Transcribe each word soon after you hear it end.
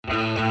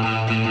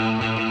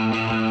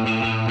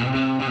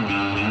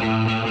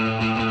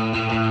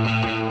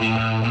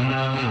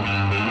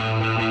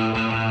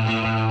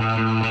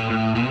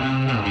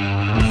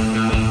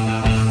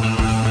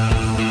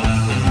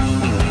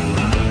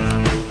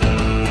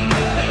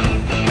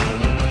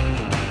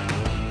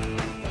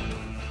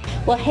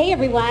Well, hey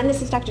everyone,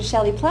 this is Dr.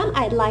 Shelley Plum.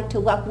 I'd like to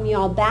welcome you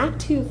all back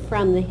to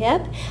From the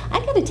Hip. I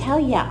got to tell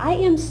you, I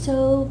am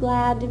so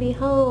glad to be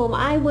home.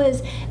 I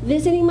was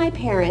visiting my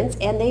parents,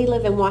 and they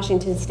live in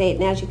Washington State,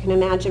 and as you can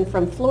imagine,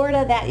 from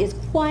Florida, that is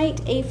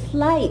quite a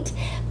flight.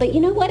 But you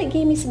know what? It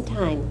gave me some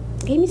time.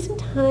 It gave me some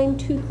time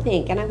to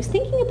think, and I was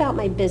thinking about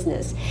my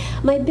business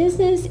and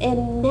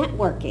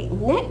networking.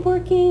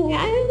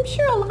 I'm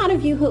sure a lot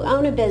of you who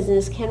own a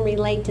business can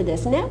relate to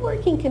this.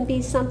 Networking can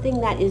be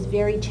something that is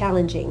very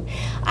challenging.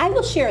 I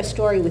will share a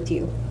story with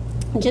you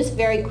just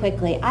very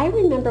quickly. I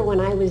remember when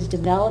I was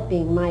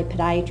developing my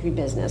podiatry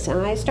business,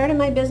 and I started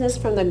my business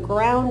from the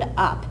ground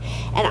up,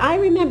 and I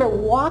remember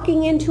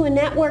walking into a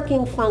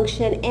networking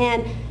function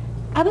and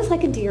I was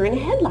like a deer in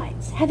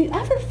headlights. Have you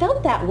ever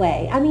felt that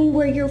way? I mean,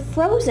 where you're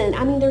frozen.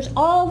 I mean, there's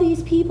all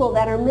these people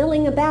that are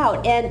milling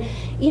about, and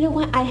you know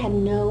what? I had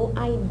no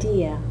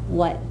idea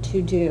what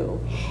to do.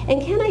 And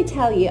can I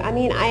tell you, I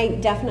mean, I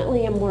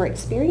definitely am more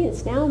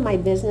experienced now. My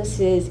business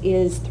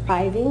is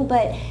thriving,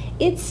 but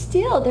it's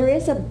still, there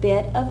is a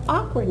bit of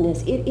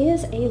awkwardness. It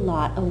is a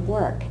lot of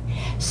work.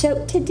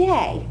 So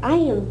today, I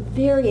am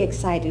very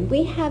excited.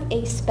 We have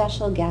a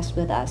special guest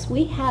with us.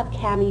 We have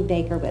Cami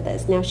Baker with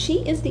us. Now, she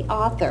is the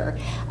author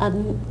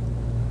of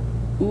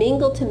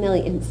Mingle to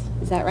Millions.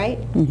 Is that right?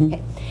 Mm-hmm.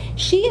 Okay.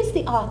 She is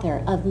the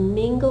author of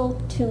Mingle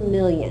to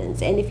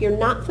Millions. And if you're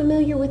not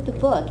familiar with the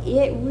book,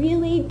 it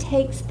really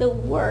takes the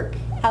work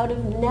out of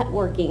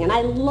networking. And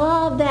I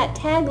love that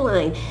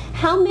tagline.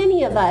 How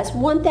many of us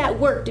want that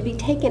work to be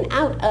taken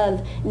out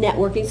of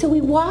networking? So we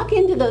walk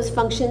into those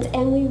functions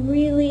and we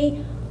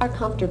really are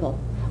comfortable.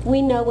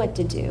 We know what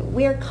to do.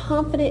 We are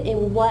confident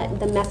in what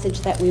the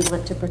message that we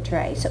want to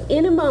portray. So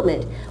in a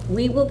moment,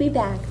 we will be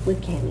back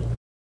with Cami.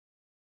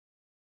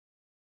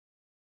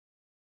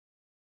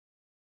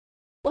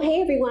 Well,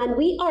 hey everyone,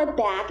 we are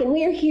back and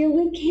we are here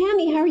with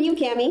Cami. How are you,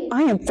 Cami?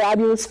 I am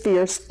fabulous,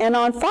 fierce, and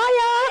on fire.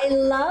 I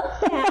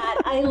love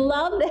that. I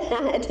love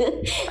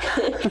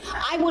that.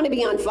 I want to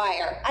be on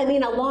fire. I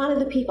mean, a lot of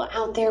the people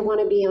out there want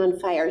to be on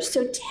fire.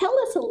 So tell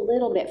us a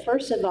little bit,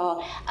 first of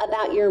all,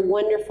 about your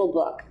wonderful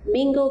book,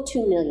 Mingle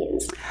to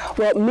Millions.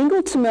 Well,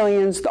 Mingle to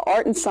Millions, the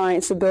art and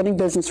science of building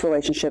business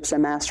relationships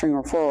and mastering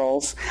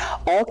referrals,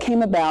 all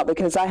came about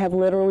because I have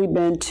literally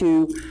been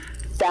to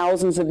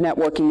thousands of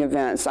networking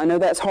events. I know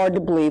that's hard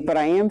to believe, but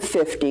I am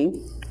 50.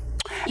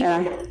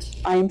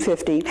 I am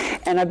 50,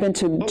 and I've been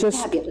to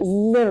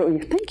literally,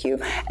 thank you,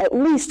 at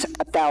least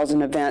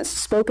 1,000 events,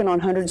 spoken on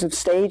hundreds of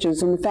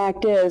stages, and the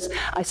fact is,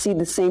 I see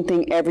the same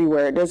thing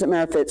everywhere. It doesn't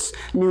matter if it's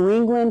New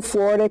England,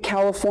 Florida,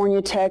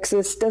 California,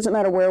 Texas, doesn't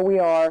matter where we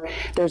are,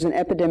 there's an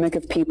epidemic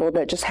of people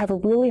that just have a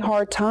really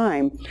hard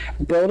time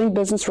building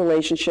business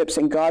relationships,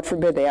 and God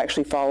forbid they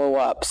actually follow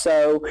up.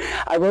 So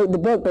I wrote the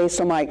book based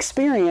on my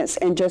experience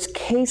and just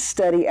case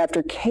study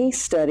after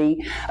case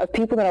study of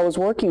people that I was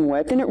working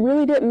with, and it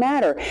really didn't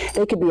matter.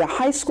 They could be a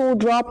high school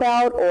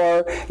dropout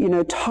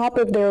or, top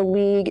of their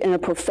league in a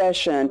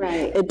profession.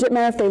 Right. It didn't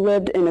matter if they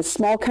lived in a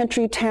small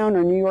country town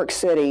or New York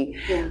City.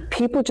 Yeah.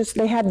 People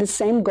they have the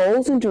same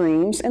goals and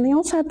dreams, and they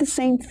also have the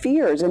same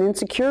fears and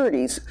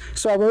insecurities.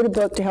 So I wrote a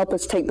book to help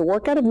us take the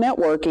work out of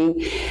networking.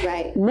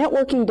 Right.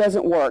 Networking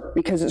doesn't work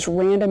because it's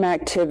random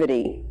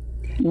activity.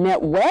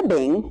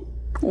 Netwebbing,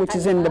 which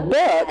is in the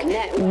book,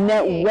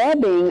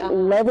 netwebbing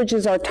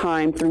leverages our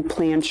time through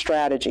planned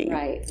strategy.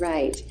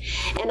 Right.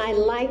 And I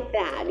like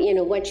that,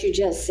 what you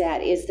just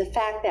said is the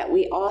fact that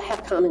we all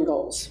have common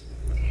goals.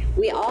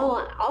 We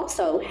all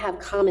also have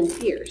common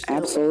fears.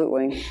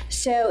 Absolutely.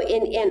 So,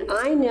 and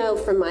I know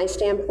from my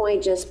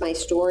standpoint, just my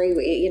story,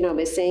 I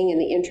was saying in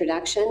the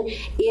introduction,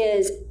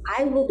 is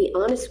I will be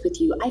honest with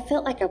you, I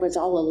felt like I was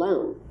all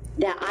alone.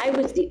 That I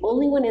was the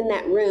only one in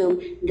that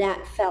room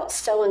that felt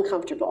so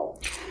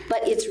uncomfortable.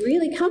 But it's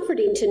really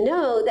comforting to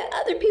know that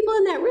other people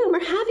in that room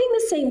are having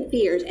the same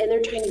fears and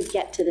they're trying to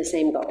get to the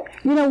same goal.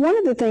 One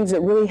of the things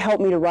that really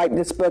helped me to write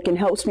this book and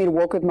helps me to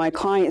work with my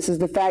clients is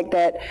the fact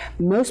that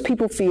most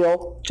people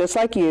feel, just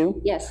like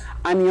you, yes,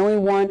 I'm the only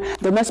one.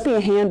 There must be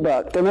a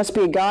handbook, there must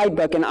be a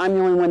guidebook, and I'm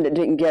the only one that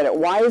didn't get it.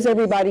 Why is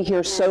everybody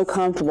here so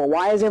comfortable?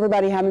 Why is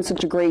everybody having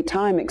such a great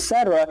time,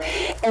 etc.?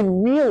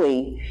 And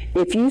really,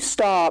 if you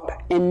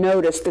stop and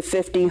notice the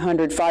 50,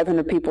 100,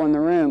 500 people in the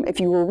room, if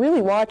you were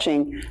really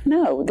watching,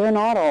 no, they're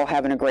not all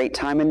having a great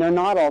time, and they're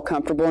not all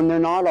comfortable, and they're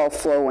not all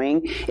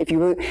flowing.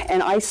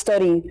 And I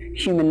study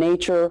human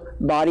nature,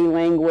 body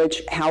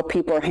language, how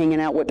people are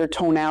hanging out, what their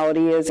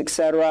tonality is,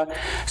 etc.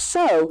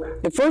 So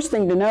the first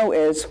thing to know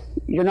is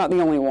you're not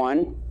the only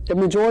one. The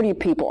majority of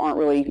people aren't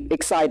really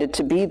excited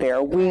to be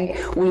there. We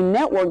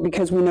network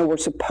because we know we're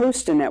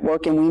supposed to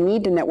network, and we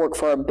need to network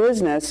for our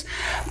business,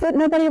 but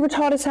nobody ever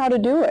taught us how to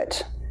do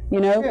it.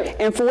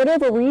 And for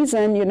whatever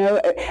reason,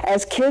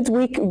 as kids,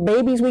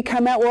 babies, we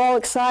come out, we're all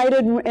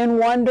excited and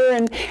wonder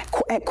and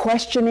at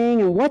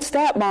questioning and what's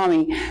that,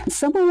 mommy? And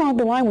somewhere along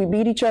the line, we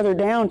beat each other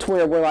down to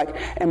where we're like,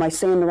 am I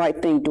saying the right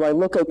thing? Do I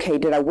look okay?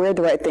 Did I wear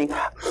the right thing?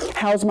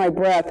 How's my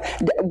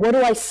breath? What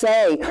do I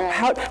say?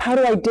 How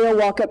do I dare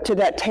walk up to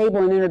that table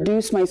and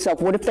introduce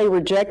myself? What if they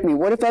reject me?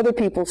 What if other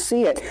people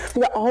see it?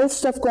 We got all this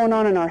stuff going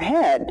on in our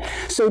head.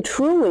 So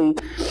truly,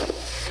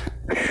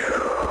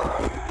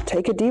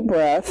 take a deep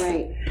breath.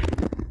 Right.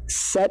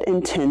 Set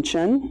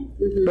intention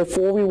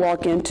before we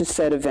walk into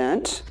said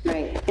event.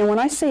 Right. And when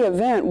I say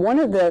event, one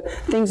of the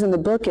things in the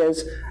book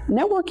is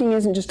networking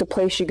isn't just a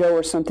place you go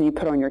or something you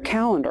put on your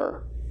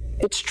calendar.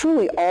 It's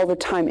truly all the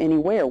time,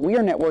 anywhere. We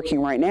are networking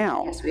right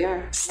now. Yes, we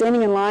are.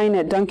 Standing in line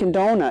at Dunkin'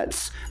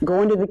 Donuts,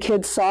 going to the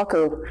kids'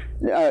 soccer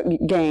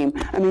game.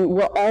 I mean,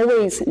 we're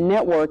always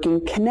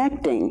networking,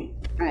 connecting.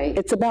 Right.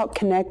 It's about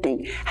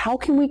connecting. How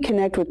can we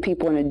connect with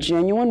people in a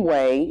genuine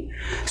way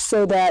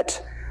so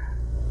that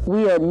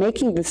we are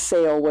making the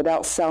sale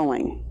without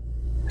selling,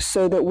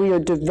 so that we are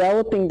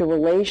developing the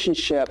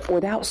relationship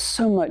without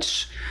so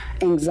much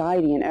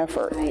anxiety and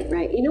effort?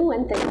 Right. You know,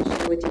 one thing I'll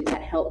share with you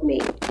that helped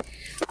me,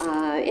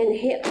 and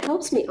it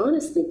helps me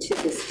honestly to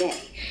this day,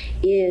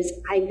 is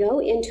I go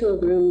into a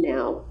room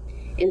now,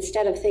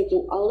 instead of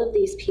thinking all of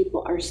these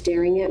people are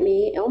staring at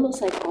me,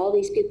 almost like all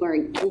these people are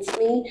against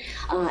me,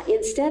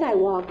 instead I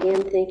walk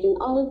in thinking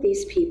all of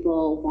these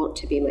people want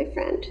to be my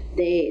friend.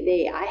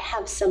 I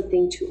have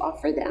something to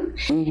offer them.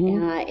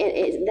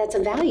 That's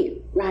a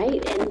value,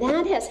 right? And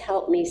that has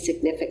helped me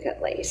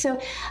significantly. So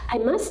I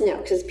must know,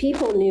 because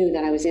people knew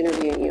that I was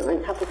interviewing you,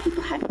 and a couple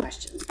people had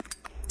questions.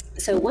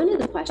 So one of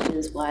the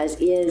questions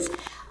is,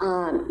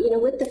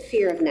 with the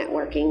fear of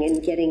networking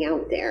and getting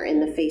out there in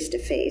the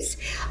face-to-face,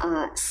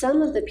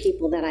 some of the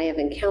people that I have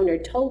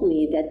encountered told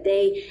me that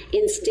they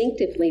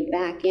instinctively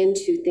back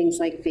into things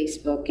like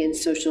Facebook and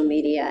social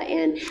media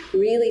and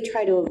really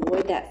try to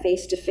avoid that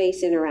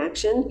face-to-face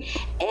interaction.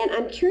 And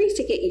I'm curious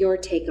to get your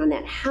take on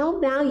that. How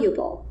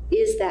valuable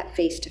is that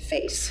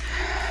face-to-face?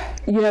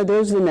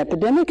 There's an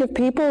epidemic of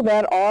people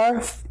that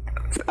are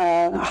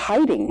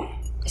hiding.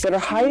 That are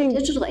hiding.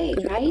 Digital age,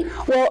 right?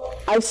 Well,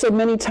 I've said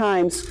many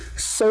times,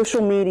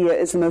 social media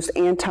is the most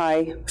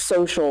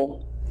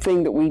anti-social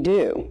thing that we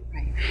do.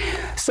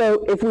 Right.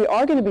 So if we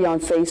are going to be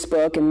on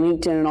Facebook and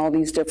LinkedIn and all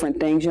these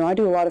different things, I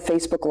do a lot of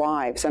Facebook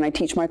Lives, and I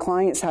teach my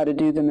clients how to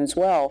do them as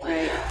well.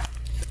 Right.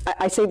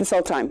 I say this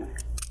all the time.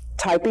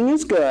 Typing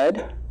is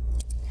good.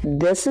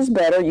 This is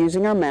better,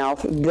 using our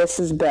mouth. This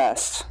is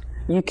best.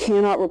 You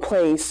cannot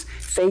replace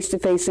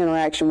face-to-face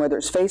interaction, whether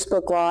it's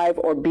Facebook Live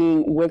or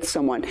being with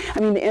someone.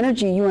 I mean, the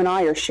energy you and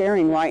I are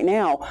sharing right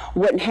now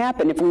wouldn't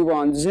happen if we were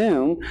on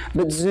Zoom,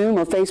 but Zoom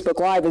or Facebook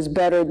Live is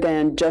better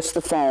than just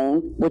the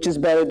phone, which is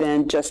better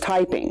than just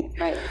typing.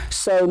 Right.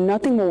 So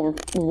nothing will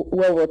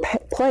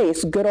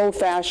replace good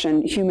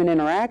old-fashioned human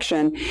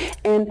interaction.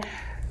 And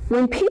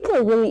when people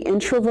are really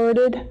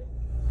introverted,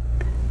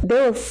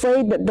 they're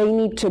afraid that they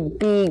need to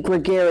be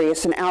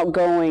gregarious and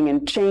outgoing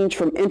and change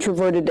from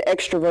introverted to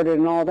extroverted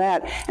and all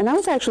that. And I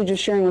was actually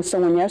just sharing with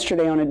someone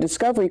yesterday on a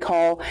discovery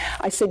call.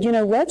 I said,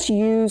 let's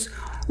use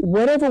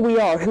whatever we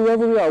are,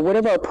 whoever we are,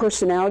 whatever our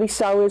personality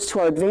style is to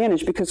our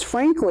advantage, because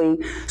frankly,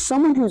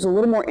 someone who's a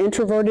little more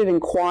introverted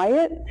and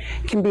quiet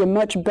can be a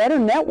much better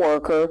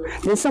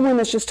networker than someone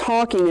that's just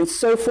talking and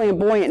so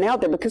flamboyant and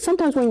out there, because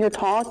sometimes when you're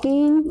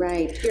talking,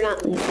 right, you're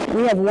not listening.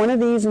 We have one of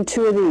these and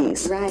two of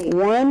these. Right.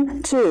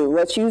 1, 2,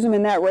 let's use them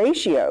in that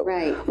ratio.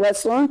 Right.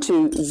 Let's learn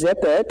to zip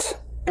it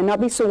and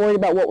not be so worried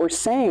about what we're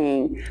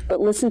saying,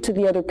 but listen to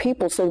the other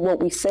people so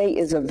what we say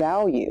is of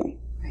value.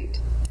 Right.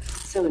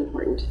 So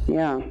important.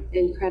 Yeah.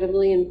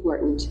 Incredibly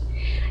important.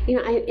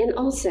 And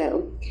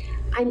also,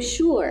 I'm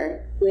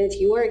sure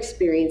with your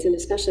experience, and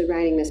especially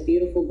writing this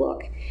beautiful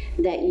book,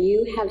 that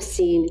you have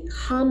seen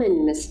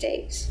common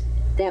mistakes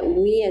that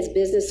we as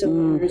business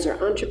owners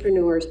or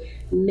entrepreneurs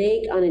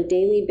make on a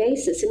daily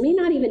basis and may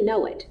not even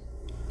know it.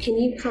 Can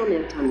you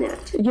comment on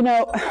that?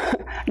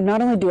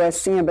 Not only do I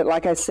see them, but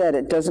like I said,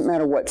 it doesn't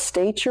matter what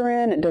state you're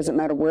in. It doesn't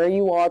matter where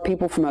you are.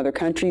 People from other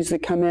countries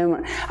that come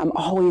in, I'm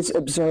always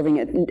observing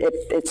it.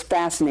 It's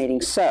fascinating.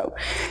 So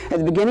at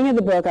the beginning of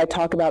the book, I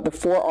talk about the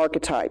 4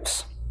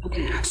 archetypes.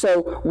 Okay.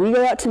 So we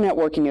go out to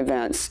networking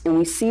events and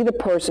we see the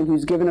person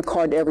who's given a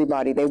card to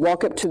everybody. They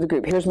walk up to the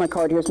group. Here's my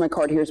card, here's my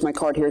card, here's my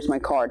card, here's my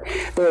card.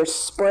 They're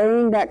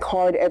spraying that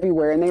card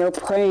everywhere and they are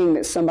praying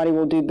that somebody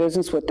will do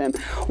business with them.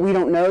 We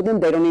don't know them.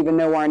 They don't even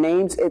know our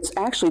names. It's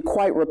actually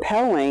quite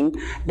repelling.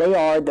 They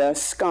are the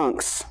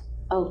skunks.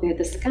 Oh, they're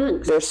the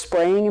skunks. They're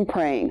spraying and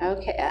praying.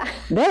 Okay.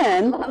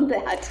 Then Love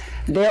that.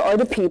 There are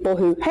the people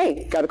who,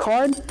 hey, got a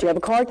card? Do you have a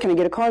card? Can I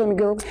get a card? Let me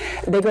go.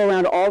 They go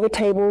around to all the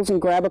tables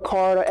and grab a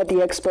card at the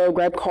expo,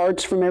 grab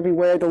cards from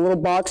everywhere. The little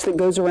box that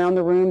goes around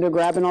the room, they're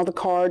grabbing all the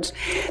cards.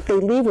 They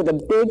leave with a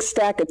big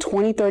stack of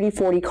 20, 30,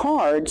 40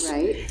 cards,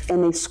 right,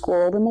 and they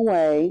squirrel them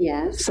away,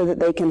 yes, so that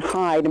they can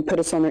hide and put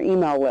us on their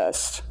email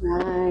list.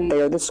 Right.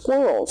 They are the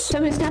squirrels. So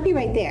I'm going to stop you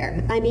right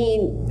there. I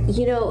mean,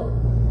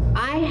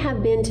 I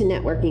have been to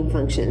networking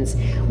functions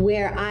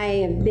where I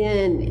have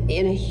been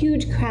in a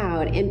huge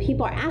crowd and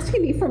people are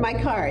asking me for my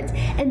cards.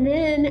 And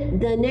then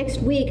the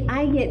next week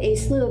I get a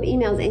slew of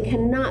emails and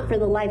cannot for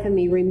the life of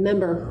me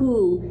remember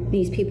who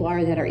these people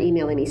are that are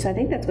emailing me. So I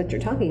think that's what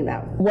you're talking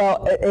about.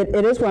 Well,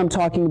 it is what I'm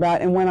talking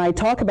about. And when I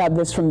talk about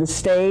this from the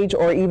stage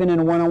or even in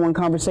a one-on-one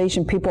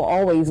conversation, people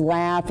always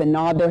laugh and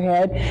nod their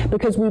head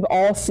because we've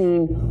all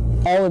seen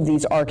all of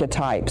these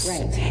archetypes.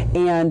 Right.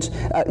 And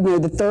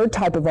the third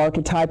type of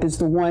archetype is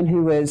the one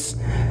who is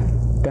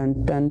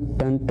dun dun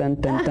dun dun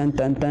dun dun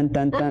dun dun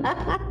dun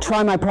dun.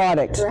 Try my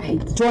product. Right.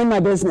 Join my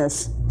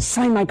business.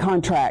 Sign my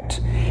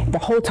contract. The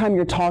whole time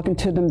you're talking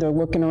to them, they're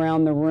looking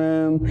around the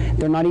room.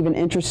 They're not even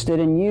interested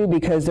in you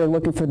because they're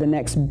looking for the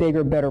next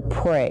bigger, better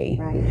prey.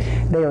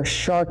 Right. They are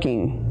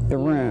sharking the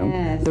room.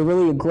 Yes. They're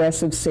really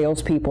aggressive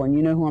salespeople, and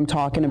you know who I'm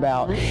talking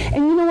about.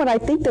 And you know what? I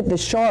think that the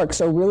sharks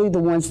are really the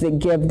ones that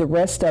give the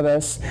rest of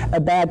us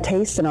a bad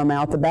taste in our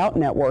mouth about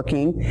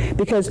networking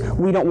because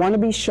we don't want to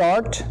be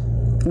sharked.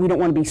 We don't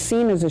want to be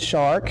seen as a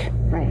shark.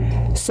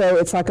 Right. So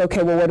it's like,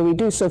 okay, well, what do we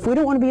do? So if we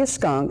don't want to be a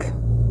skunk,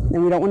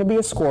 and we don't want to be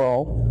a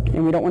squirrel,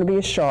 and we don't want to be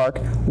a shark,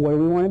 what do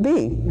we want to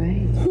be?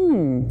 Right.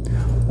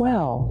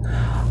 Well,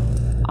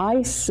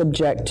 I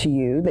subject to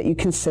you that you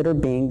consider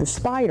being the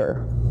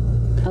spider.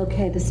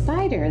 Okay, the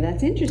spider.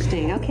 That's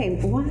interesting.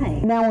 Okay,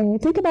 why? Now, when you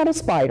think about a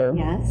spider,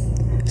 Yes.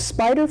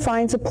 spider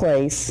finds a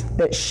place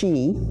that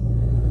she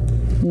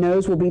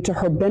knows will be to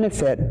her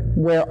benefit,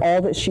 where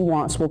all that she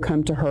wants will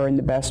come to her in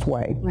the best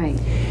way. Right.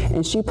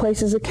 And she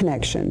places a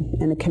connection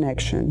and a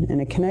connection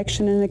and a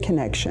connection and a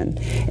connection.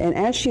 And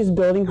as she is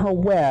building her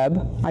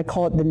web, I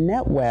call it the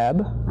net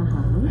web,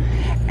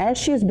 as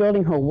she is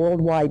building her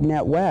worldwide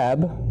net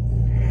web,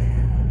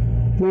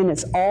 when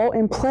it's all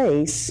in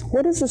place,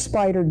 what does the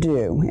spider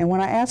do? And when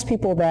I ask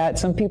people that,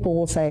 some people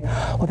will say,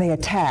 well, they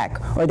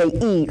attack, or they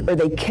eat, or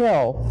they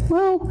kill.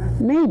 Well,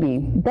 maybe,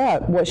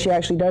 but what she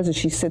actually does is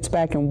she sits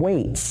back and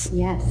waits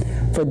Yes.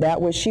 for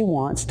that which she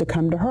wants to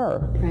come to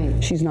her.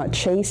 Right. She's not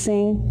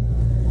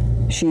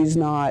chasing, she's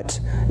not,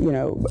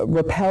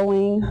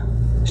 repelling,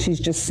 she's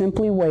just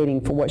simply waiting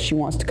for what she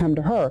wants to come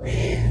to her.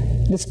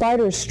 The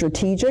spider is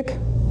strategic,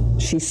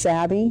 she's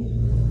savvy,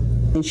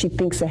 and she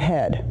thinks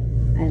ahead.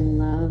 I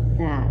love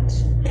that.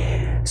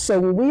 So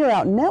when we are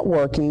out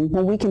networking,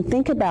 when we can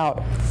think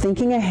about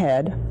thinking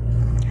ahead,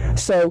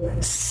 so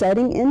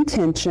setting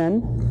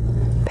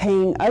intention,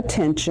 paying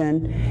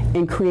attention,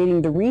 and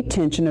creating the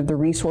retention of the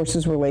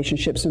resources,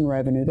 relationships, and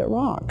revenue that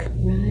rock.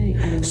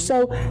 Right.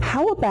 So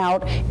how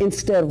about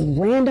instead of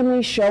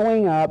randomly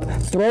showing up,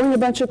 throwing a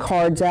bunch of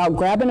cards out,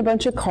 grabbing a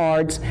bunch of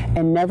cards,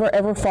 and never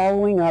ever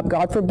following up,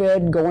 God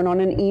forbid, going on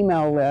an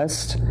email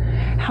list,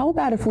 how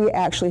about if we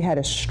actually had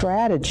a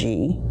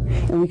strategy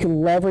and we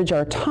can leverage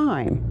our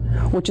time,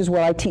 which is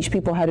what I teach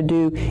people how to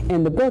do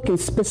in the book, and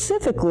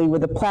specifically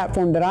with a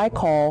platform that I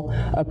call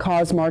a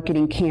cause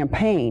marketing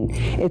campaign.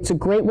 It's a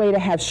great way to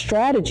have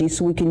strategy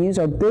so we can use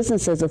our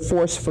business as a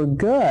force for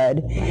good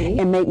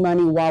and make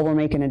money while we're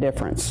making a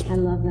difference. I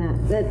love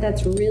that.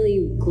 That's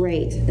really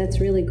great. That's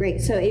really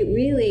great. So it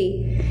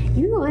really,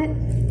 you know what?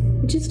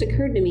 It just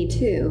occurred to me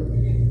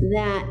too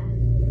that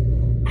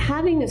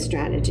having a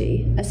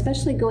strategy,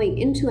 especially going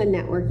into a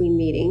networking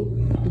meeting,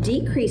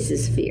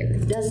 decreases fear.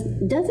 Does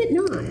it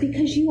not?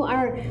 Because you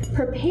are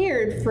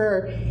prepared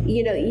for,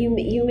 you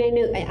may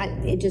know,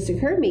 it just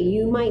occurred to me,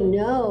 you might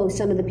know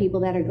some of the people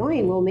that are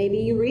going. Well, maybe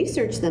you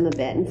research them a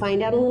bit and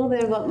find out a little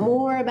bit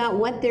more about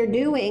what they're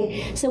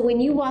doing. So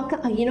when you walk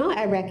up,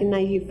 I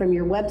recognize you from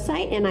your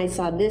website and I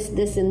saw this,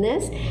 and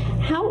this.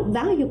 How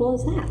valuable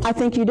is that? I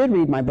think you did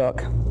read my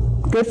book.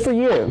 Good for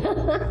you.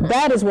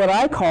 That is what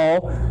I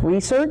call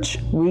research,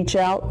 reach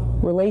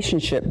out,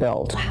 relationship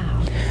build.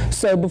 Wow.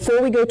 So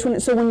before we go to,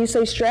 so when you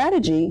say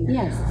strategy,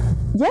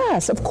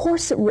 yes, of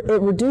course it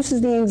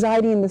reduces the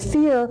anxiety and the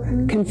fear.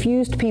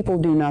 Confused people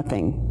do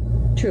nothing.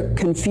 True.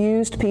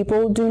 Confused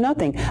people do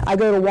nothing. I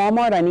go to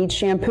Walmart, I need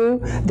shampoo.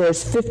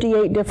 There's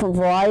 58 different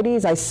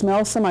varieties. I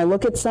smell some, I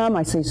look at some,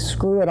 I say,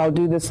 screw it, I'll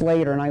do this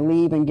later, and I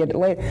leave and get it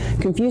later.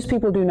 Confused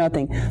people do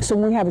nothing. So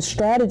when we have a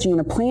strategy and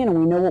a plan and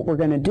we know what we're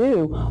going to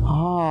do,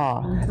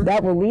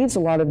 that relieves a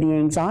lot of the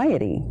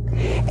anxiety.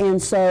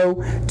 And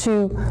so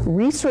to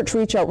research,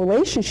 reach out,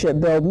 relationship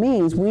build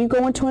means we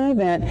go into an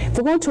event. If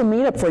we're going to a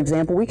meetup, for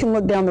example, we can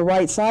look down the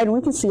right side and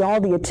we can see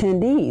all the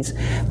attendees.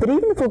 But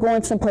even if we're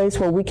going someplace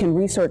where we can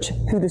research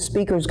who the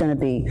speaker is going to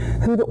be,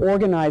 who the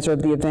organizer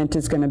of the event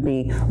is going to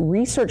be,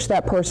 research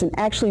that person,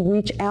 actually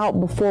reach out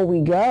before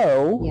we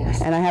go.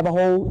 Yes. And I have a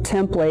whole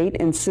template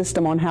and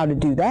system on how to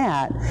do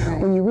that. Right.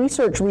 When you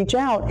research, reach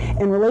out,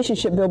 and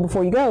relationship build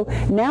before you go,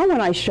 now when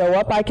I show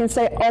up, I can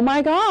say, oh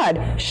my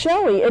God,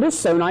 Shelley, it is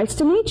so nice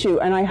to meet you.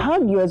 And I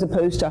hug you as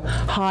opposed to,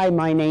 hi,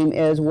 my name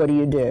is, what do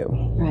you do?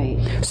 Right.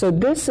 So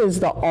this is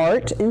the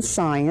art and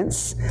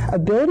science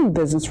of building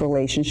business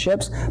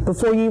relationships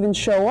before you even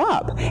show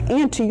up.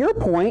 And to your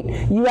point,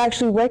 you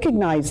actually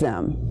recognize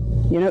them.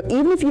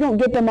 Even if you don't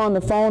get them on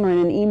the phone or in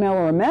an email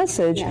or a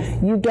message,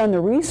 yes. You've done the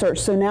research,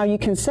 so now you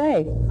can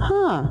say,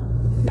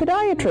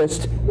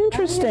 Podiatrist.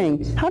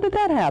 Interesting. How did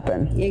that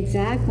happen?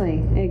 Exactly.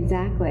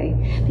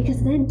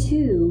 Because then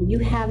too, you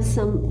have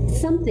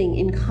something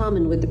in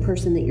common with the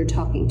person that you're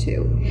talking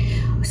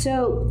to.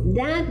 So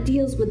that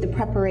deals with the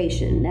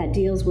preparation. That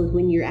deals with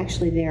when you're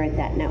actually there at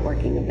that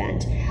networking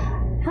event.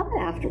 How about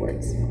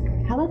afterwards?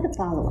 How about the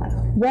follow-up?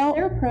 Well, is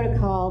there a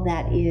protocol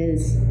that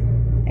is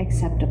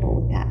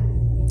acceptable with that?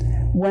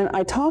 When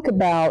I talk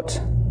about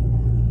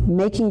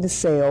making the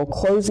sale,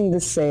 closing the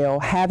sale,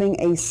 having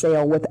a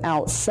sale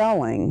without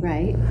selling,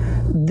 right,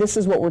 this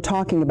is what we're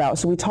talking about.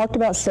 So we talked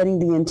about setting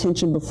the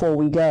intention before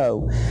we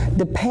go.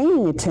 The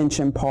paying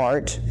attention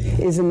part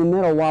is in the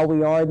middle while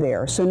we are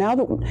there. So now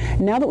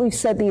that we've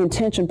set the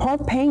intention,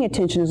 part of paying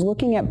attention is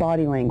looking at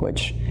body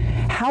language.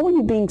 How are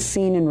you being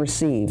seen and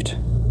received?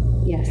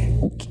 Yes.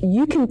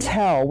 You can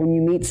tell when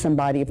you meet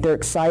somebody if they're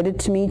excited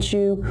to meet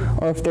you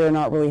or if they're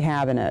not really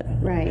having it.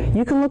 Right.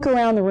 You can look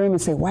around the room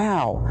and say,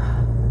 wow,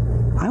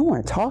 I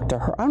want to talk to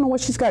her. I don't know what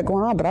she's got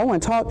going on, but I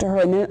want to talk to her.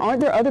 And then aren't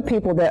there other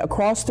people that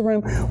across the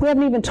room, we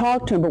haven't even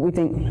talked to them, but we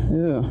think,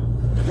 ugh.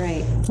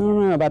 Right. I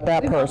don't know about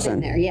that We've person.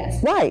 All been there,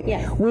 yes. Right.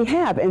 Yes. We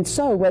have. And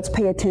so let's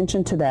pay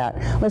attention to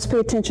that. Let's pay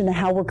attention to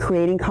how we're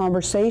creating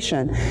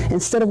conversation.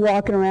 Instead of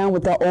walking around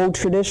with the old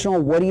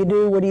traditional, what do you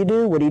do, what do you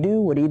do, what do you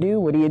do, what do you do,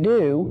 what do you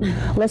do,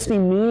 let's be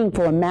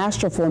meaningful and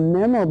masterful and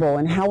memorable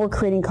in how we're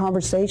creating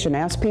conversation.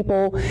 Ask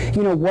people,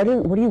 what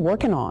are you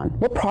working on?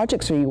 What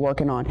projects are you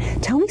working on?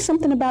 Tell me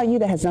something about you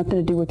that has nothing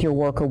to do with your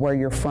work or where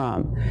you're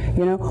from.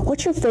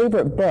 What's your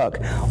favorite book?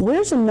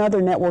 Where's another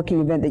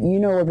networking event that you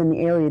know of in the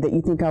area that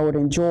you think I would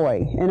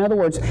enjoy? In other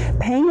words,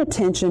 paying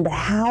attention to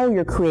how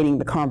you're creating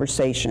the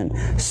conversation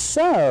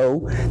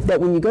so that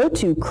when you go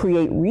to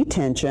create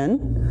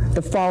retention,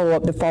 the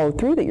follow-up, the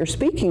follow-through that you're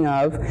speaking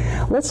of,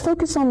 let's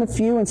focus on the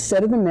few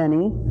instead of the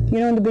many.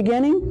 In the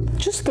beginning,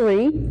 just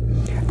 3.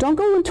 Don't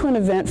go into an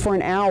event for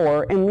an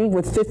hour and leave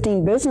with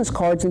 15 business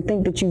cards and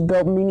think that you've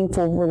built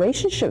meaningful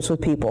relationships with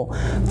people.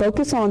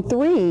 Focus on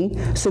 3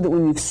 so that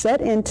when you've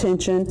set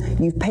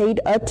intention, you've paid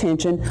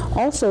attention,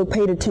 also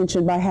paid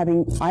attention by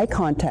having eye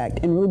contact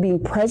and really being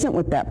present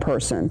with that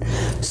person,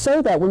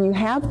 so that when you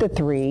have the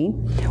 3,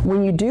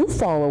 when you do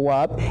follow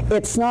up,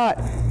 it's not,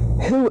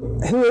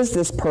 who is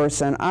this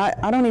person? I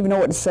don't even know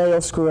what to say. Oh,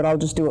 screw it. I'll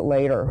just do it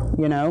later,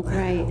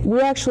 Right.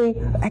 We actually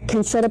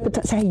can set up a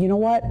time, say, hey, you know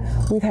what?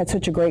 We've had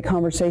such a great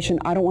conversation.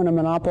 I don't want to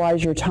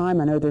monopolize your time.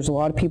 I know there's a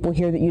lot of people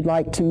here that you'd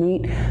like to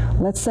meet.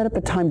 Let's set up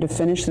a time to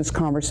finish this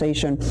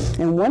conversation.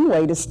 And one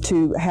way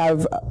to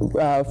have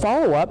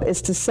follow-up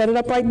is to set it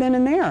up right then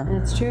and there.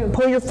 That's true.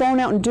 Pull your phone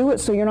out and do it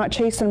so you're not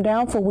chasing them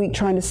down for a week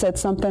trying to set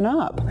something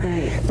up.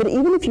 Right. But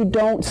even if you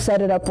don't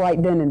set it up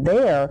right then and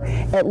there,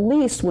 at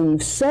least when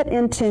you've set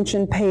intention,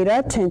 paid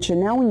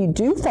attention, now when you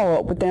do follow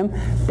up with them,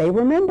 they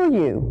remember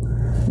you.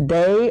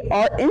 They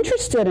are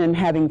interested in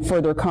having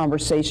further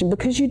conversation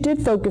because you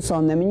did focus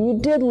on them and you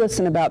did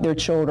listen about their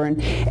children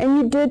and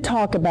you did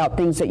talk about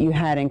things that you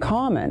had in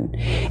common.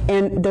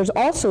 And there's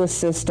also a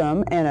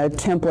system and a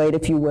template,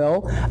 if you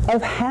will,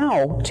 of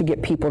how to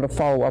get people to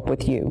follow up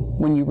with you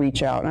when you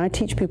reach out. And I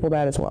teach people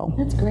that as well.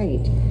 That's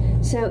great.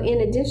 So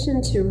in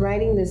addition to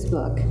writing this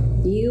book,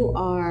 you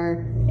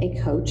are a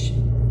coach.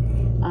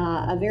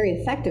 A very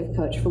effective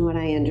coach, from what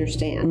I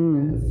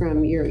understand,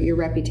 from your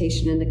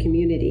reputation in the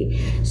community.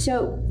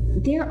 So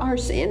there are,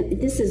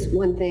 and this is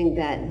one thing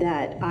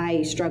that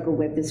I struggle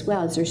with as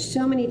well, is there's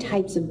so many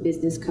types of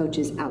business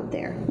coaches out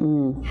there.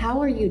 How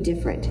are you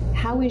different?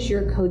 How is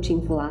your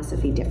coaching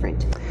philosophy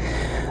different?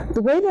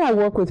 The way that I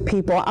work with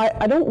people,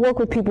 I don't work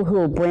with people who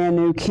are brand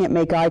new, can't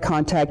make eye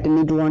contact, and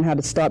need to learn how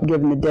to stop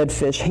giving the dead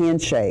fish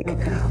handshake.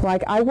 Okay.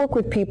 Like, I work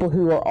with people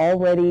who are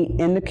already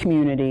in the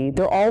community,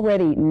 they're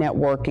already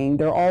networking,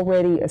 they're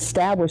already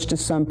established to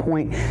some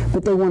point,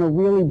 but they want to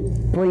really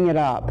bring it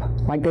up.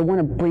 Like, they want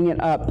to bring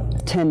it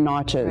up 10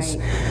 notches.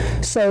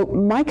 Right. So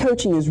my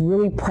coaching is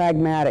really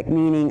pragmatic,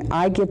 meaning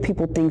I give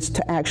people things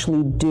to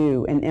actually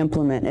do and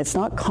implement. It's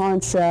not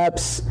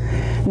concepts.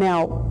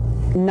 Now,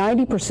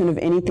 90% of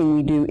anything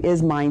we do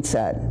is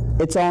mindset.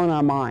 It's all in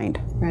our mind.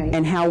 Right.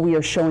 And how we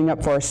are showing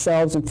up for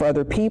ourselves and for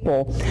other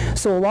people.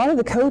 So a lot of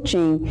the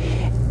coaching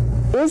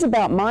is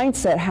about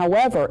mindset.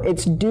 However,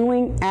 it's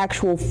doing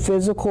actual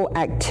physical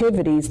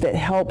activities that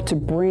help to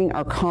bring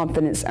our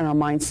confidence and our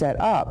mindset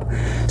up.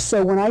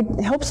 So when I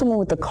help someone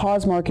with a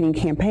cause marketing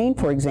campaign,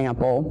 for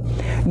example,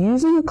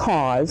 using a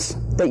cause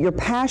that you're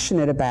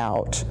passionate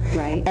about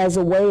right. as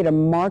a way to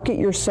market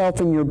yourself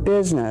and your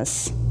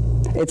business.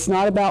 It's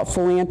not about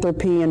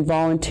philanthropy and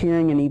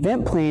volunteering and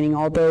event planning,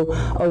 although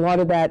a lot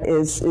of that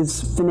is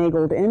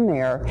finagled in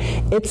there.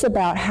 It's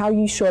about how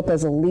you show up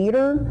as a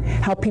leader,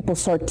 how people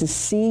start to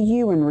see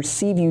you and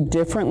receive you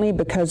differently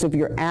because of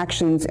your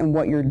actions and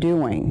what you're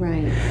doing.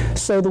 Right.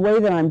 So the way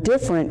that I'm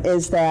different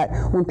is that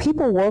when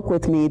people work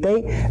with me,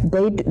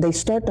 they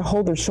start to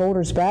hold their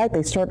shoulders back,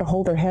 they start to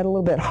hold their head a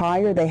little bit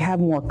higher, they have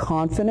more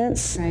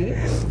confidence. Right.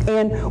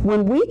 And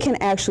when we can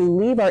actually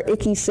leave our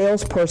icky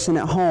salesperson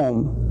at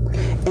home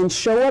and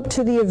show up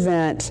to the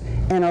event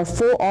in our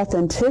full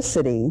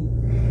authenticity,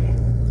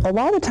 a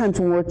lot of the times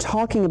when we're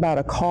talking about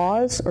a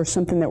cause or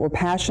something that we're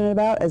passionate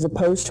about as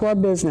opposed to our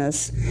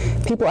business,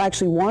 people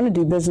actually want to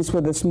do business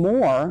with us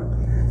more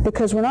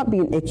because we're not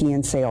being icky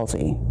and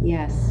salesy.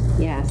 Yes,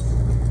 yes.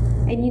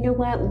 And you know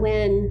what?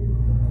 When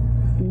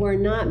we're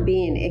not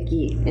being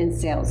icky and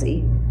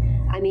salesy,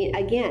 I mean,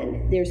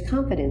 again, there's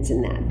confidence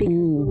in that because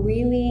we're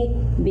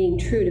really being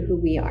true to who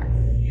we are.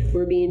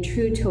 We're being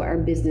true to our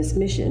business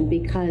mission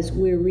because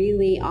we're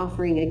really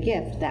offering a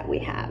gift that we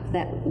have,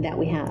 that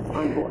we have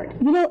on board.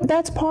 You know,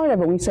 that's part of it.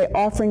 When we say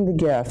offering the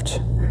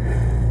gift,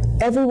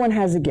 everyone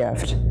has a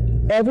gift.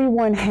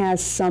 Everyone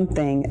has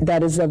something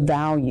that is of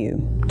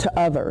value to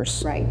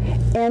others. Right.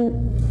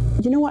 And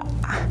you know what?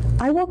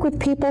 I work with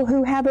people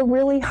who have a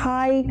really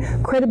high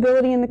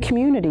credibility in the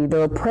community.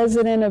 They're a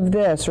president of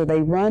this or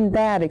they run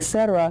that,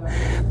 etc.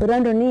 But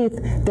underneath,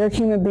 they're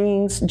human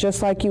beings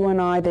just like you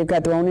and I. They've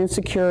got their own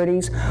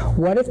insecurities.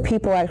 What if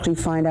people actually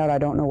find out I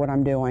don't know what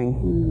I'm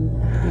doing?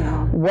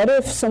 Yeah. What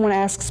if someone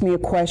asks me a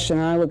question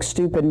and I look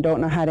stupid and don't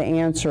know how to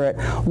answer it?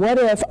 What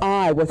if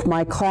I, with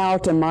my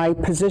clout and my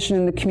position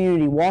in the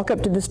community, walk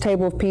up to this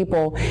table of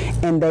people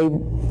and they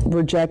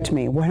reject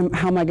me?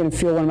 How am I going to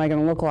feel? What am I going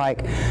to look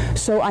like?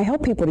 So I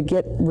help people to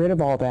get rid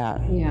of all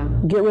that. Yeah.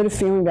 Get rid of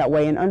feeling that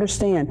way and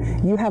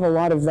understand you have a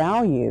lot of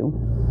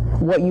value.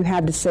 What you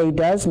have to say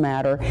does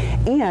matter.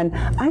 And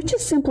I've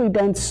just simply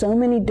done so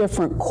many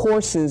different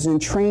courses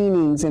and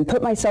trainings and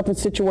put myself in a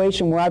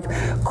situation where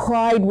I've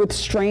cried with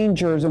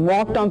strangers and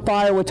walked on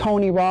fire with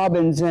Tony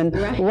Robbins and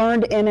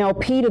learned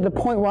NLP to the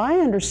point where I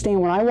understand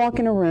when I walk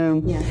in a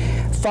room,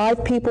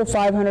 5 people,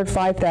 500,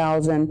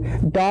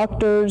 5,000,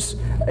 doctors,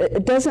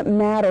 it doesn't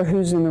matter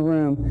who's in the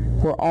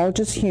room. We're all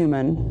just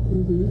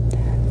human.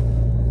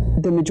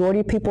 The majority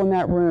of people in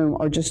that room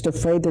are just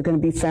afraid they're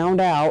going to be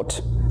found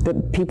out,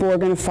 that people are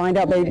going to find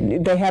out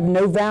they have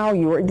no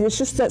value, or there's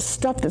just that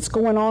stuff that's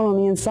going on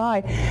the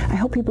inside. I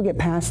hope people get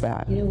past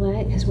that. You know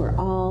what? Because we're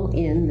all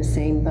in the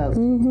same boat.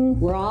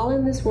 We're all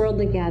in this world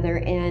together,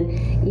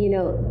 and you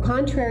know,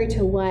 contrary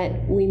to what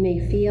we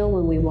may feel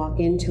when we walk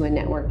into a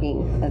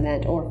networking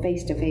event or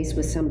face-to-face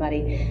with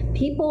somebody,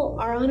 people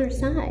are on our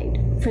side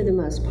for the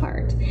most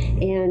part.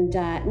 And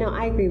no,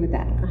 I agree with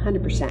that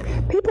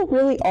 100%. People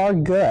really are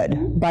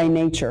good by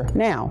nature.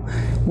 Now,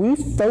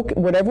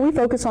 whatever we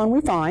focus on,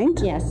 we find.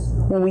 Yes.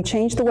 When we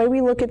change the way we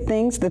look at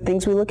things, the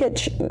things we look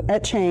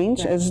at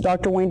change, as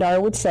Dr. Wayne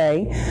Dyer would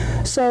say.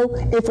 So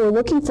if we're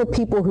looking for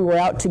people who are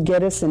out to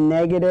get us and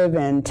negative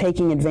and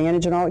taking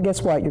advantage and all,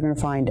 guess what? You're going to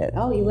find it.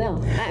 Oh, you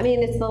will. I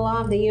mean, it's the law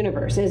of the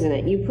universe, isn't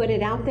it? You put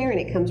it out there and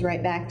it comes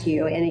right back to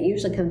you, and it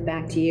usually comes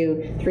back to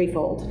you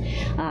threefold.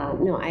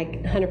 No, I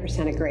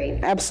 100% agree.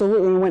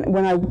 Absolutely.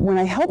 When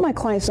I help my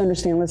clients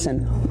understand,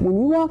 listen, when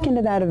you walk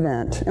into that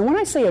event, and when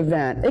I say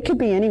event, it could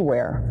be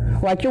anywhere.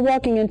 Like you're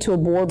walking into a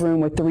boardroom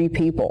with 3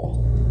 people.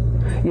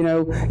 You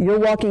know, you're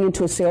walking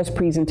into a sales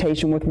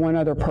presentation with 1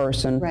 other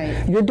person.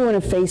 Right. You're doing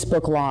a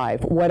Facebook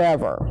Live,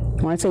 whatever.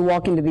 When I say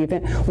walk into the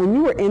event, when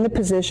you are in the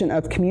position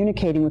of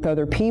communicating with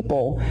other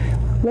people,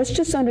 let's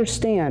just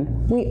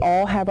understand, we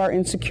all have our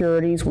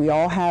insecurities. We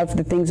all have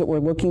the things that we're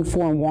looking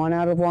for and want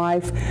out of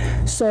life.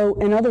 So,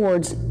 in other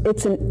words,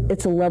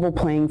 it's a level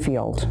playing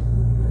field.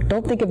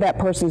 Don't think of that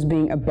person as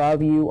being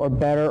above you or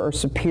better or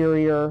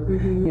superior.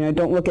 You know,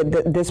 don't look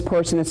at this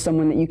person as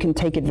someone that you can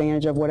take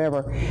advantage of,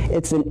 whatever.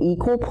 It's an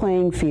equal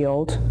playing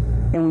field,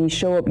 and when you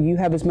show up, you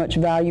have as much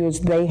value as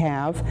they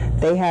have.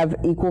 They have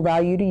equal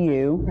value to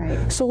you.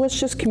 Right. So let's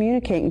just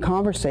communicate and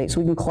conversate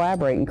so we can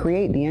collaborate and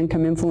create the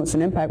income, influence,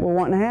 and impact we're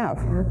wanting to have.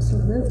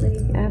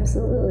 Absolutely,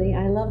 absolutely.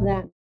 I love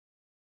that.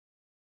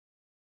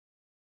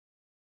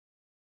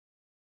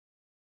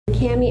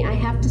 Cammie, I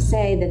have to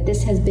say that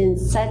this has been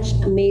such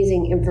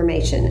amazing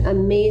information.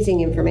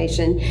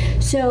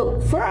 So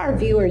for our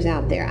viewers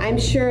out there, I'm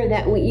sure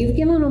that you've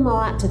given them a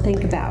lot to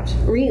think about,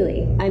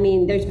 really. I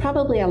mean, there's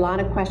probably a lot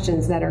of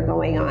questions that are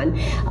going on.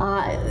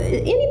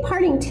 Any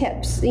parting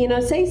tips? You know,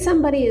 say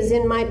somebody is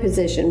in my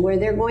position where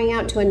they're going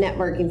out to a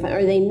networking,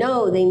 or they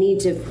know they need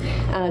to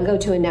go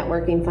to a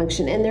networking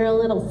function and they're a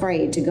little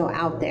afraid to go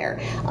out there.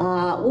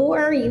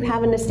 Or you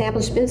have an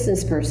established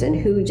business person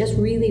who just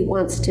really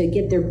wants to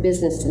get their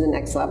business to the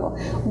next level.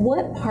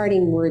 What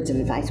parting words of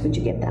advice would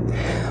you give them?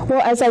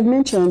 Well, as I've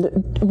mentioned,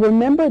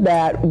 remember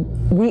that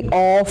we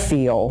all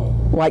feel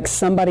like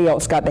somebody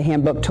else got the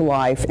handbook to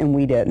life and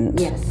we didn't.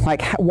 Yes.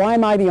 Like, why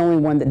am I the only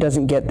one that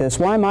doesn't get this?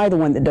 Why am I the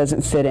one that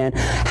doesn't fit in?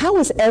 How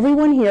is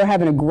everyone here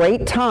having a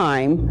great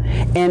time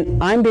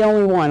and I'm the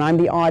only one, I'm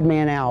the odd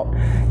man out?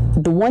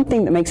 The one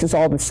thing that makes us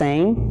all the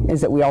same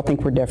is that we all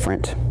think we're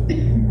different.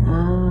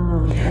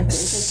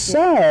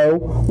 So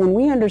when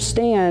we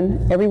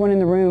understand everyone in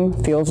the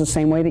room feels the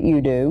same way that you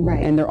do,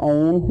 right, in their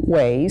own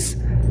ways,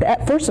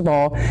 that, first of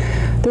all,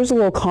 there's a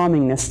little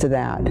calmingness to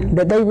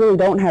that they really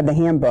don't have the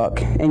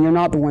handbook and you're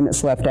not the one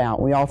that's left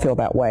out. We all feel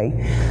that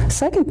way.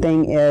 Second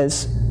thing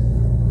is,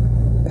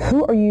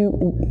 who are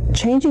you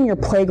changing your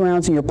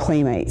playgrounds and your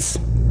playmates?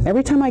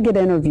 Every time I get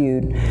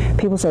interviewed,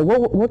 people say,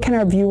 what can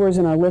our viewers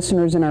and our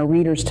listeners and our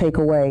readers take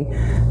away?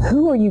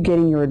 Who are you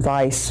getting your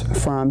advice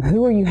from?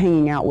 Who are you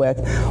hanging out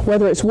with?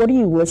 Whether it's what are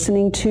you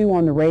listening to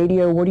on the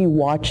radio, what are you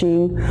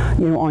watching,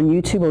 on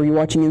YouTube, are you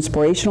watching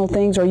inspirational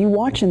things? Are you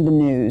watching the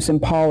news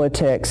and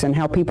politics and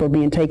how people are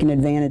being taken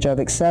advantage of,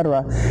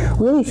 etc.?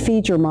 Really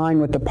feed your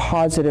mind with the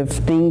positive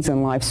things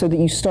in life so that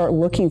you start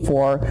looking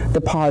for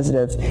the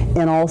positive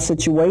in all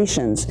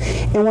situations.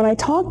 And when I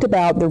talked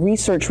about the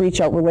research,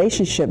 reach out,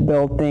 relationship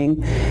build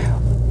thing,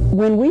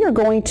 when we are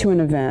going to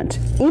an event,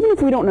 even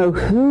if we don't know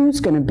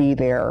who's going to be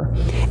there,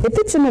 if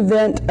it's an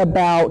event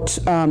about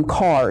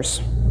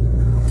cars,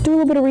 do a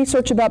little bit of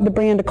research about the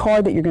brand of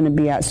car that you're going to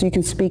be at so you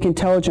can speak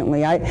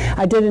intelligently.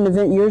 I did an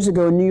event years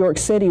ago in New York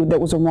City that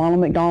was a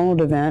Ronald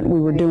McDonald event. We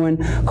were doing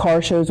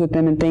car shows with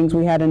them and things.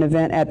 We had an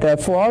event at the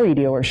Ferrari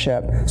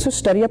dealership. So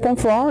study up on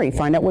Ferrari.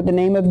 Find out what the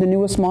name of the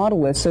newest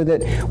model is so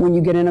that when you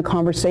get in a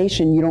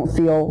conversation, you don't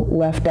feel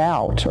left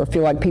out or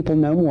feel like people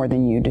know more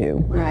than you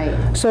do.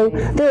 Right. So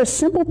there are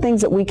simple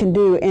things that we can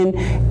do.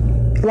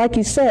 And like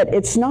you said,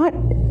 it's not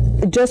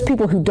just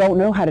people who don't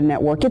know how to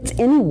network. It's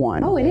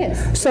anyone. Oh, it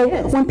is. So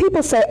when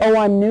people say, oh,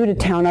 I'm new to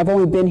town, I've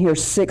only been here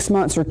 6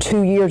 months or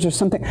 2 years or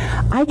something,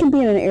 I can be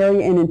in an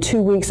area and in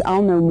 2 weeks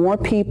I'll know more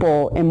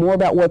people and more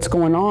about what's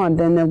going on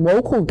than the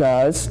local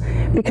does,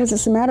 because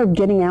it's a matter of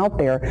getting out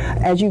there.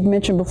 As you've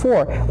mentioned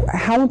before,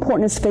 how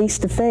important is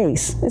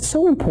face-to-face? It's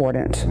so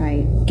important.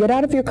 Right. Get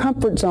out of your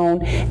comfort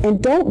zone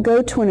and don't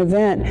go to an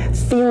event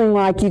feeling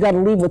like you got to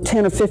leave with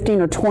 10 or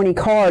 15 or 20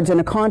 cards and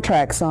a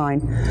contract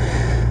signed.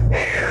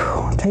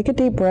 Take a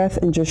deep breath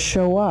and just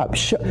show up.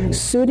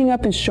 Suiting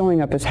up and showing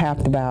up is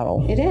half the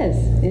battle. It is.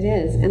 It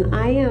is. And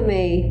I am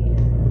a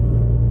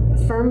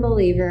firm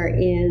believer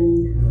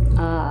in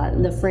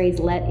the phrase,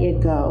 let it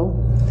go.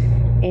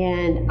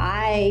 And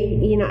I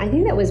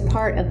think that was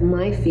part of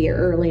my fear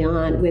early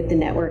on with the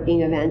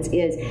networking events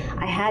is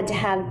I had to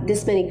have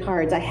this many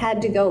cards. I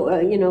had to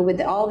go, with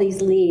all these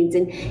leads,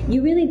 and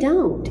you really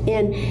don't.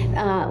 And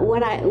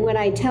what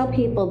I tell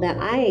people that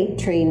I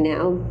train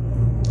now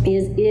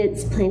is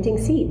it's planting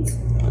seeds.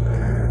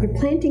 You're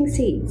planting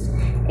seeds.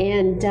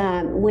 And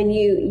when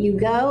you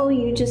go,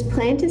 you just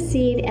plant a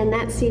seed and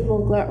that seed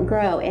will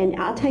grow.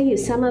 And I'll tell you,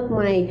 some of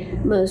my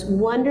most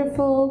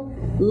wonderful,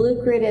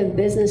 lucrative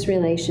business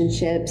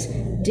relationships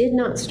did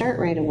not start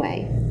right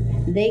away.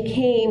 They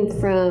came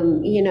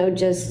from,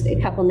 just a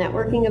couple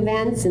networking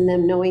events and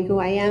them knowing who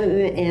I am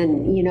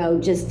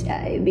and, just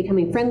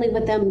becoming friendly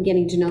with them,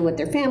 getting to know what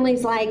their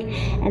family's like,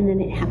 and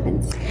then it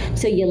happens.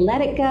 So you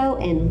let it go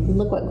and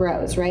look what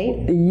grows, right?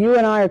 You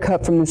and I are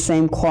cut from the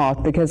same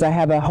cloth because I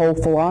have a whole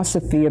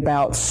philosophy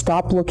about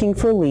stop looking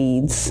for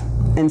leads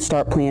and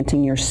start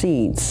planting your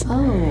seeds.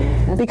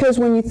 Oh. Because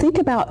when you think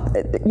about,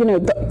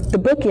 the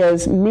book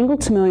is Mingle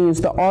to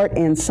Millions, the Art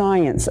and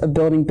Science of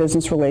Building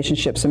Business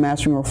Relationships and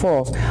Mastering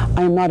Referrals.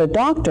 I am not a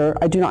doctor.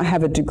 I do not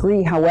have a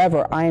degree.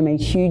 However, I am a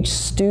huge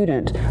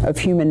student of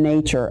human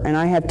nature, and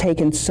I have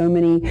taken so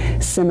many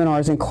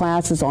seminars and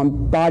classes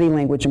on body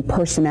language and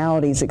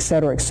personalities, et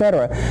cetera, et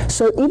cetera.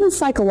 So even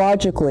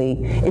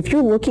psychologically, if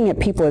you're looking at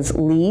people as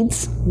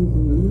leads,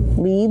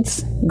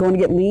 going to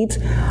get leads,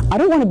 I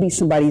don't want to be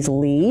somebody's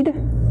lead.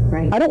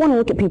 Right. I don't want to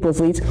look at people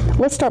as leads.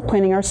 Let's start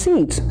planting our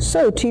seeds.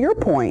 So to your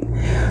point,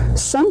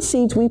 some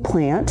seeds we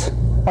plant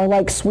are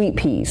like sweet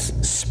peas.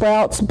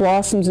 Sprouts,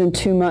 blossoms in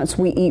 2 months,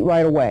 we eat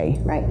right away.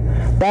 Right.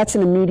 That's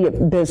an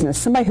immediate business.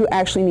 Somebody who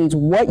actually needs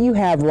what you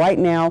have right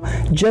now,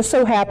 just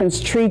so happens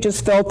tree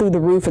just fell through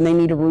the roof and they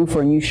need a roofer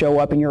and you show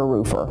up and you're a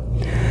roofer.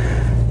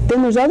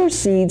 Then there's other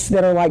seeds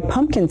that are like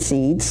pumpkin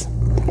seeds.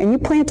 And you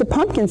plant a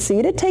pumpkin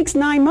seed, it takes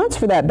 9 months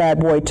for that bad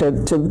boy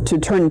to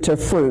turn into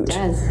fruit. It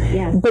does,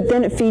 yes. But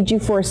then it feeds you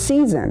for a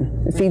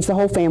season. It feeds the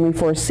whole family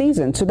for a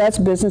season. So that's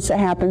business that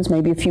happens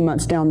maybe a few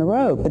months down the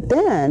road. But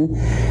then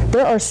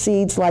there are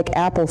seeds like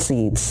apple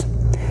seeds.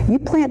 You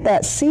plant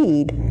that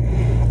seed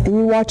and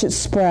you watch it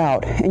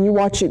sprout and you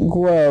watch it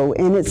grow,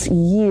 and it's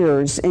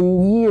years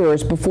and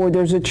years before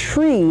there's a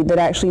tree that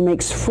actually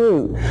makes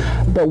fruit.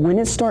 But when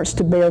it starts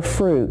to bear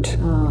fruit,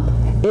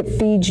 it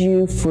feeds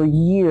you for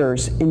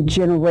years and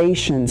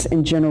generations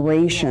and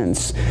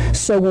generations.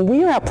 So when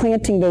we are out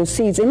planting those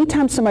seeds,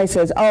 anytime somebody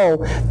says,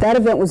 oh, that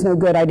event was no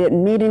good, I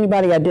didn't meet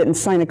anybody, I didn't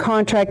sign a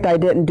contract, I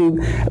didn't do,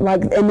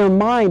 like in their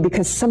mind,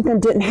 because something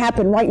didn't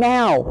happen right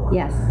now.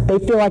 Yes. They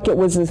feel like it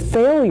was a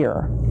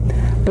failure.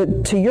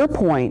 But to your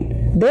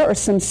point, there are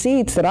some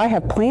seeds that I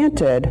have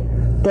planted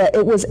that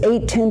it was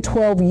 8, 10,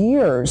 12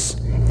 years,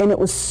 and it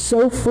was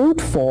so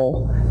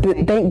fruitful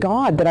that thank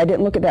God that I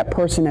didn't look at that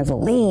person as a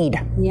lead.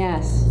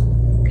 Yes,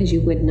 because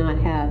you would not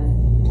have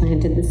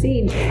planted the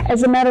seed.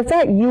 As a matter of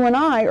fact, you and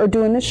I are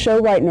doing this show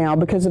right now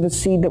because of a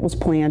seed that was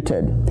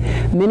planted.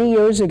 Many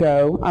years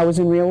ago, I was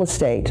in real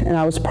estate and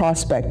I was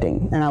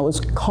prospecting and I was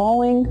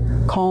calling,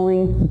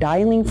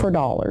 dialing for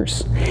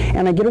dollars.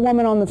 And I get a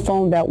woman on the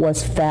phone that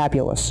was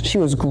fabulous. She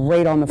was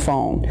great on the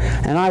phone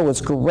and I was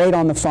great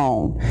on the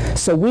phone.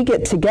 So we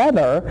get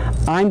together.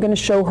 I'm going to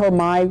show her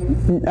my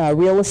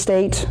real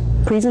estate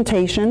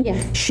presentation.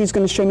 Yes. She's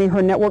going to show me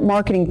her network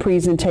marketing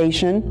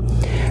presentation.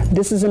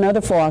 This is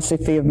another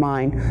philosophy of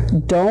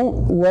mine.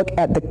 Don't look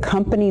at the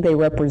company they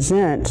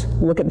represent,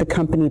 look at the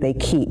company they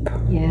keep.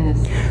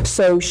 Yes.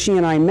 So she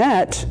and I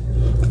met.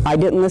 I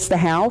didn't list the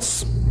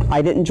house.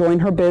 I didn't join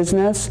her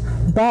business,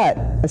 but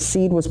a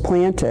seed was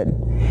planted.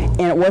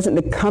 And it wasn't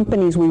the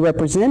companies we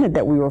represented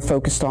that we were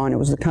focused on, it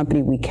was the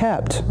company we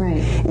kept. Right.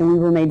 And we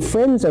were made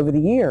friends over the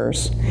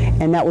years.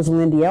 And that was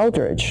Lindy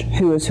Eldridge,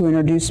 who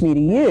introduced me to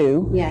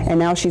you. Yes. And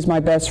now she's my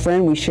best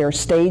friend. We share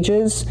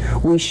stages,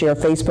 we share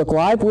Facebook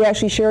Live, we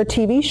actually share a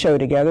TV show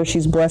together.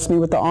 She's blessed me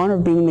with the honor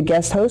of being the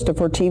guest host of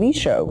her TV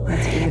show.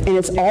 And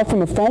it's all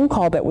from a phone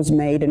call that was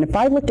made. And if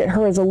I looked at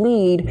her as a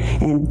lead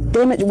and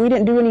damn it, we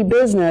didn't do any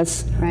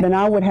business, right, then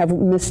I would have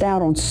missed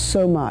out on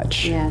so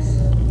much. Yes,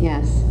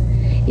 yes.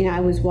 You know,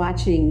 I was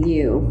watching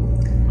you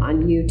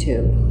on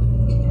YouTube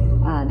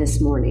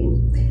this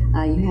morning.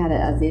 You had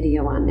a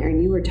video on there,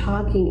 and you were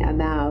talking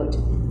about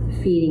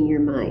feeding your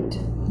mind.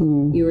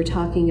 You were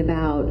talking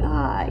about,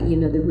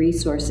 the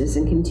resources,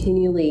 and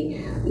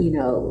continually,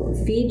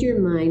 feed your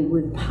mind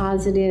with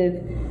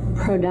positive,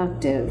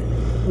 productive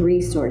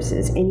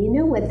resources. And you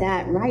know what,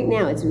 that right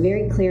now, it's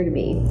very clear to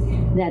me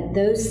that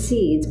those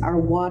seeds are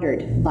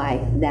watered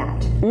by that.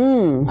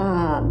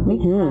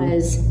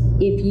 Because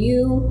if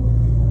you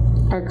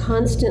are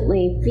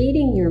constantly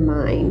feeding your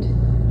mind,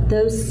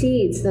 those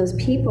seeds, those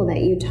people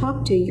that you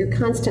talk to, you're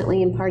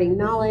constantly imparting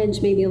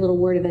knowledge, maybe a little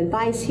word of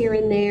advice here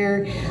and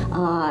there,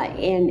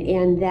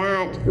 and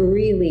that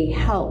really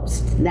helps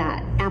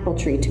that apple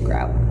tree to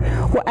grow.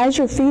 Well, as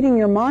you're feeding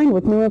your mind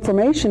with new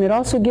information, it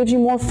also gives you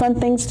more fun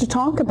things to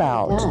talk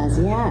about. It does,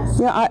 yes.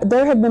 Yeah,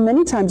 there have been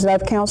many times that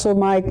I've counseled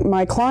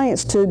my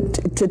clients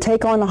to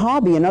take on a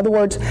hobby. In other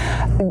words,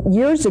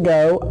 years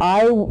ago,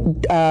 I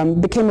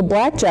became a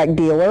blackjack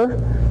dealer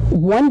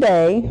one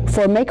day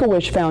for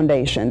Make-A-Wish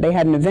Foundation. They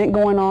had an event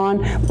going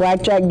on,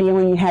 blackjack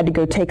dealing. You had to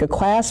go take a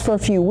class for a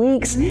few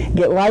weeks,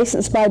 get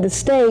licensed by the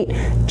state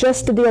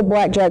just to deal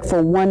blackjack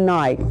for one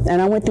night.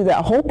 And I went through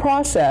that whole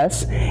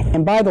process.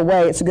 And by the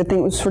way, it's a good thing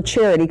it was for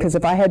charity, because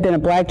if I had been a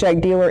blackjack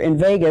dealer in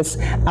Vegas,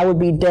 I would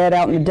be dead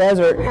out in the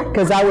desert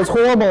because I was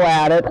horrible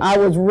at it. I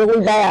was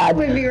really bad. I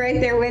would be right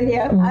there with you.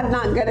 I'm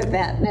not good at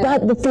that. No.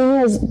 But the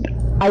thing is,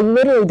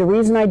 the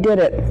reason I did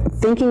it,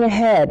 thinking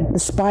ahead, the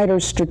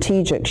spider's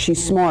strategic,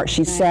 she's smart,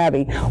 she's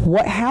savvy.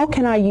 How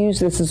can I use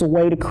this as a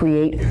way to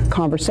create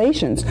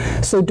conversations?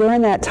 So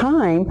during that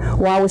time,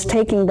 while I was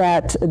taking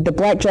the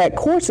blackjack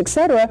course,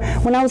 etc.,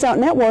 when I was out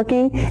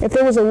networking, if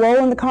there was a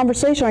lull in the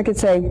conversation, I could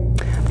say,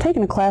 I'm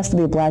taking a class to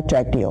be a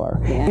blackjack dealer.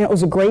 Yeah. And it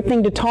was a great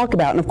thing to talk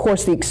about. And of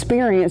course, the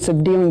experience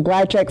of dealing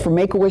blackjack for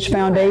Make-A-Wish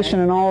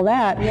Foundation and all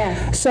that.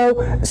 Yes. So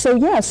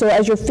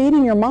as you're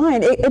feeding your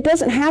mind, it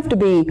doesn't have to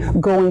be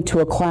going to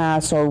a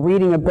class or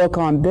reading a book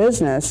on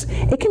business.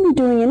 It can be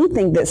doing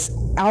anything that's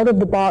out of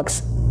the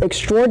box,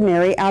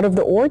 extraordinary, out of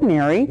the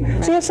ordinary,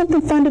 so you have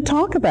something fun to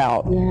talk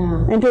about.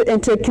 Yeah.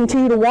 And to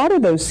continue to water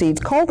those seeds.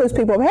 Call those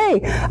people up,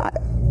 hey,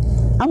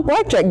 I'm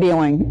blackjack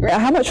dealing.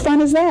 How much fun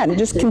is that? It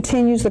just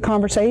continues the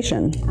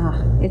conversation.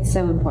 It's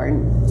so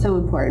important. So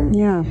important.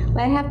 Yeah.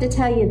 But I have to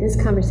tell you,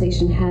 this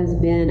conversation has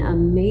been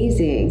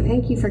amazing.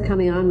 Thank you for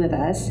coming on with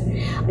us.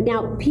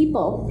 Now,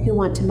 people who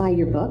want to buy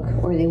your book,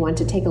 or they want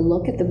to take a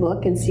look at the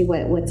book and see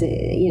what's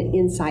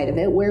inside of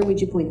it, where would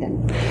you point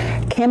them?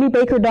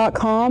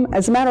 CamiBaker.com.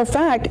 As a matter of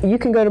fact, you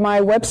can go to my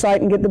website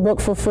and get the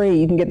book for free.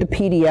 You can get the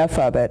PDF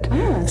of it.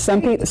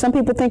 Some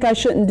people think I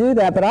shouldn't do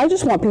that, but I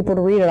just want people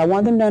to read it. I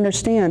want them to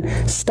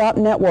understand. Stop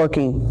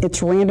networking.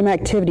 It's random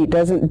activity. It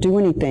doesn't do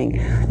anything.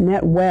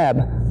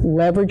 NetWeb.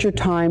 Leverage your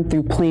time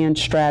through planned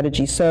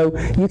strategy. So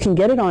you can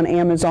get it on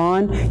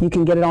Amazon. You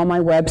can get it on my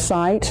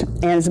website.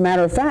 And as a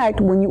matter of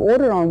fact, when you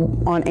order it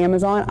on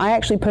Amazon, I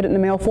actually put it in the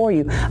mail for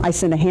you. I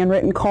send a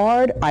handwritten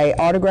card. I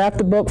autograph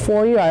the book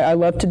for you. I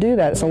love to do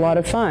that. It's a lot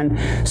of fun.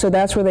 So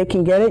that's where they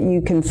can get it.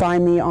 You can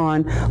find me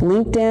on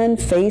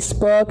LinkedIn,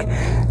 Facebook,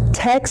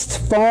 text,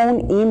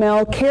 phone,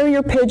 email,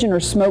 carrier pigeon, or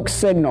smoke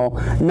signal.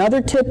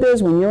 Another tip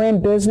is, when you're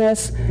in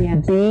business,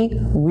 be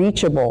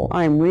reachable.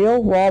 I am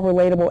real, raw,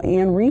 relatable,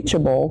 and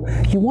reachable.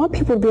 You want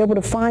people to be able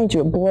to find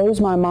you. It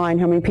blows my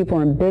mind how many people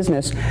are in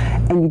business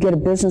and you get a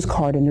business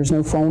card and there's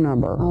no phone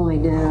number. Oh, I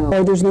know.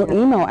 Or there's no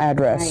email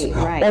address.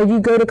 Right. Or you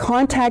go to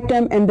contact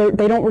them and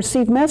they don't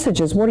receive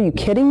messages. What, are you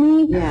kidding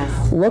me?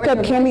 Yes. Look up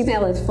Cami. The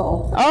voicemail is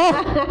full.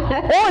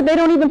 Oh, or they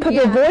don't even put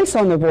their voice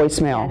on their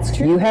voicemail. That's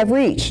true. You have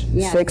reached.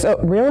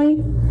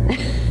 Really?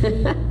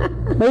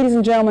 Ladies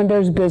and gentlemen,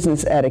 there's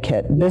business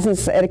etiquette.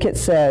 Business etiquette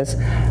says,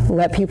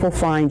 let people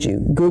find you.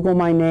 Google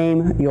my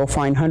name. You'll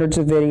find hundreds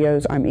of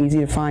videos. I'm easy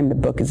to find. The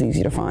book is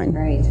easy to find.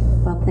 Great.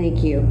 Well,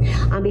 thank you.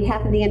 On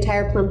behalf of the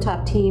entire Plum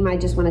Top team, I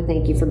just want to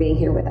thank you for being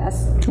here with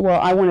us. Well,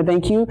 I want to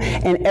thank you.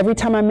 And every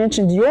time I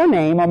mentioned your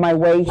name on my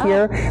way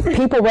here,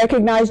 people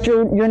recognized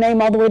your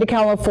name all the way to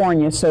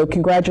California. So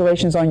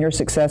congratulations on your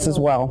success as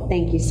well.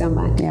 Thank you so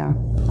much. Yeah.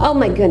 Oh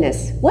my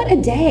goodness, what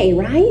a day,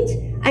 right?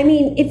 I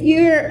mean, if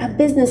you're a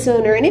business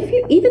owner, and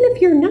even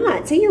if you're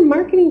not, say you're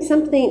marketing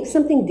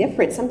something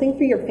different, something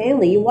for your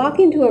family, you walk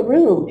into a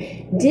room,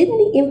 didn't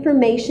the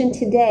information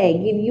today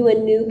give you a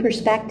new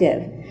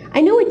perspective?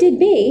 I know it did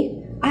me.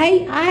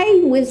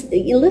 I was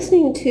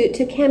listening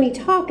to Cammie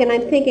talk, and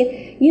I'm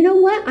thinking, you know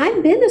what?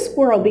 I've been a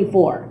squirrel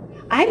before.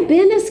 I've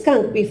been a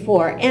skunk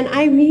before, and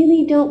I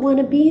really don't want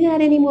to be that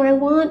anymore. I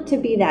want to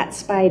be that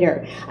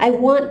spider. I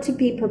want to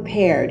be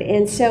prepared.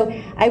 And so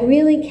I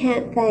really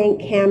can't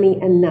thank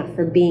Cammie enough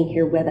for being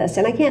here with us.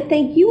 And I can't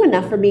thank you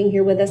enough for being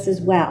here with us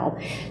as well.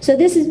 So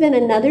this has been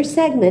another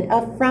segment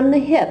of From the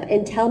Hip.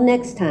 Until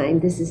next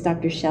time, this is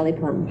Dr. Shelley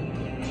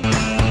Plum.